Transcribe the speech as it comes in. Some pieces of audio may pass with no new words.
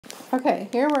Okay,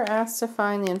 here we're asked to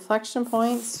find the inflection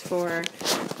points for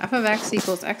f of x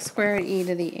equals x squared e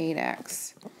to the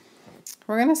 8x.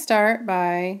 We're going to start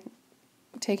by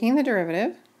taking the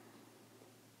derivative.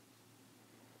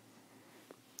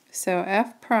 So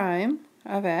f prime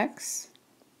of x,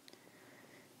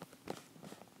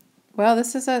 well,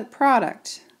 this is a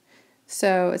product.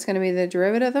 So it's going to be the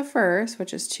derivative of the first,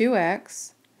 which is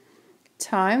 2x,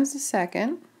 times the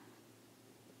second,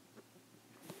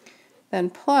 then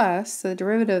plus the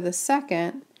derivative of the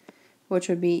second, which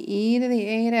would be e to the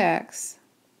 8x,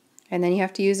 and then you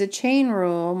have to use a chain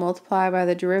rule, multiply by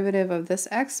the derivative of this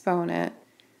exponent.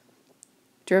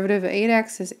 Derivative of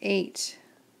 8x is 8,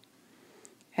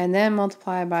 and then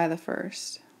multiply by the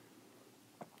first.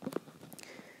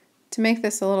 To make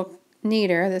this a little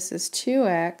neater, this is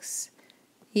 2x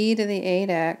e to the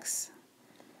 8x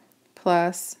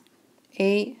plus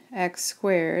 8x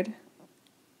squared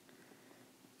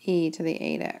e to the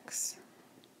 8x.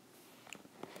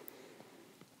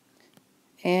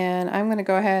 And I'm going to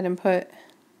go ahead and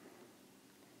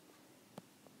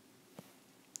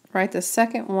write the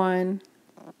second one,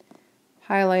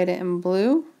 highlight it in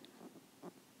blue.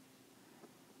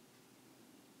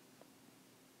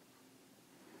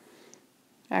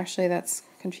 Actually, that's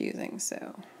confusing,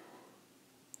 so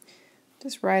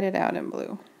just write it out in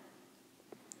blue.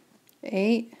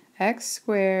 8x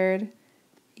squared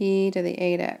e to the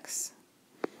 8x.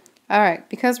 Alright,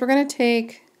 because we're going to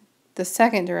take the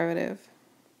second derivative,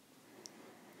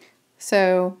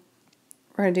 so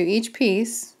we're going to do each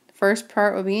piece. The first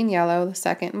part will be in yellow, the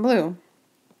second in blue.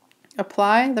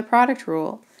 Apply the product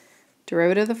rule.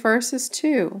 Derivative of the first is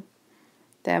 2,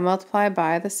 then multiply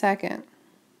by the second.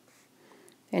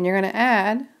 And you're going to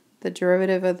add the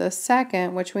derivative of the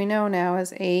second, which we know now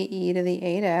is 8e to the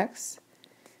 8x,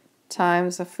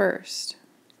 times the first.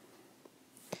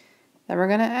 Then we're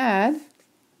going to add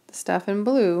the stuff in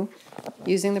blue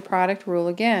using the product rule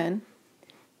again.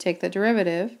 Take the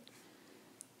derivative.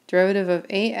 Derivative of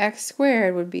 8x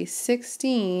squared would be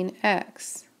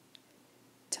 16x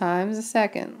times the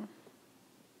second.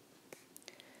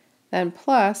 Then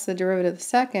plus the derivative of the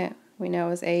second, we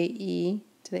know is 8e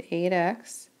to the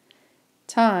 8x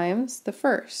times the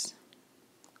first.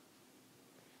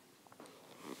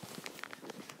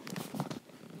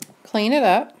 Clean it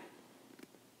up.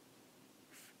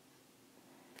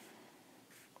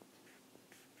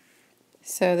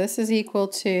 So this is equal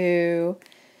to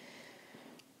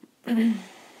 2e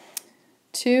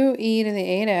to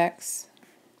the 8x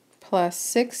plus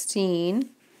 16x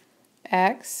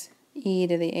e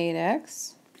to the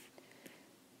 8x.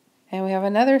 And we have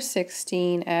another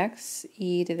 16x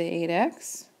e to the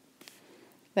 8x.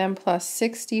 Then plus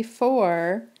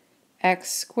 64x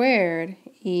squared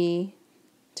e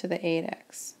to the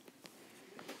 8x.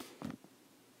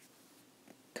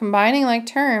 Combining like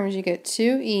terms, you get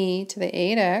 2e to the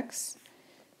 8x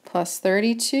plus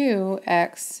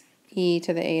 32x e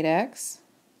to the 8x,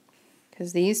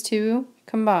 because these two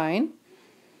combine,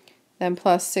 then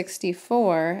plus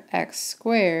 64x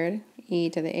squared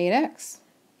e to the 8x.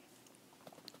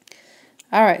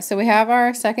 Alright, so we have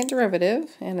our second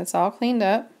derivative, and it's all cleaned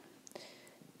up.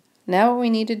 Now what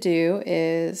we need to do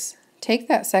is take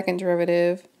that second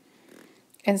derivative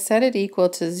and set it equal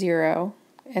to 0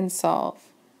 and solve.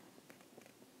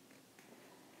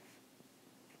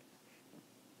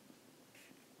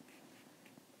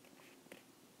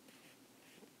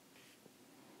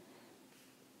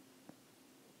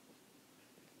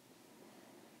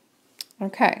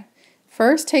 Okay,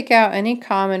 first take out any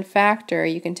common factor.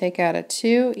 You can take out a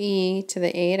 2e to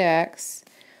the 8x,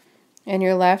 and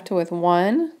you're left with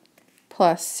 1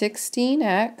 plus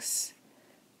 16x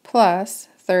plus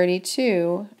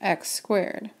 32x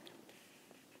squared.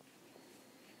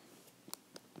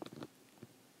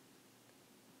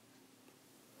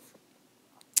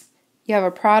 You have a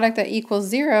product that equals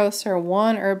 0, so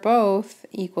 1 or both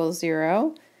equals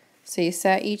 0. So you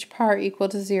set each part equal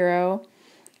to 0.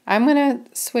 I'm going to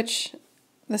switch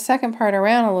the second part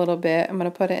around a little bit. I'm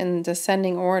going to put it in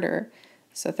descending order.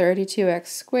 So 32x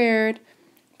squared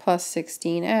plus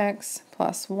 16x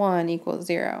plus 1 equals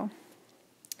 0.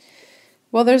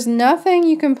 Well, there's nothing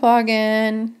you can plug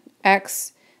in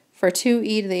x for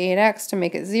 2e to the 8x to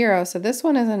make it 0, so this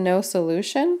one is a no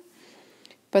solution.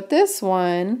 But this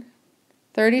one,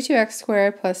 32x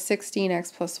squared plus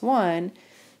 16x plus 1,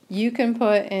 you can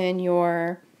put in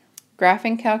your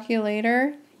graphing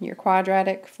calculator, your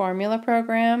quadratic formula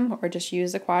program, or just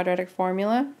use the quadratic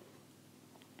formula.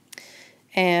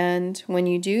 And when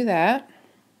you do that,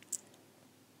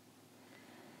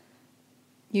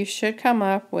 you should come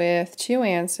up with two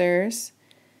answers.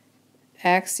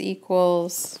 X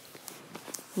equals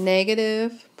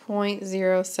negative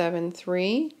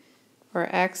 0.073, or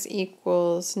x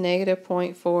equals negative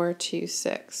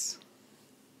 0.426.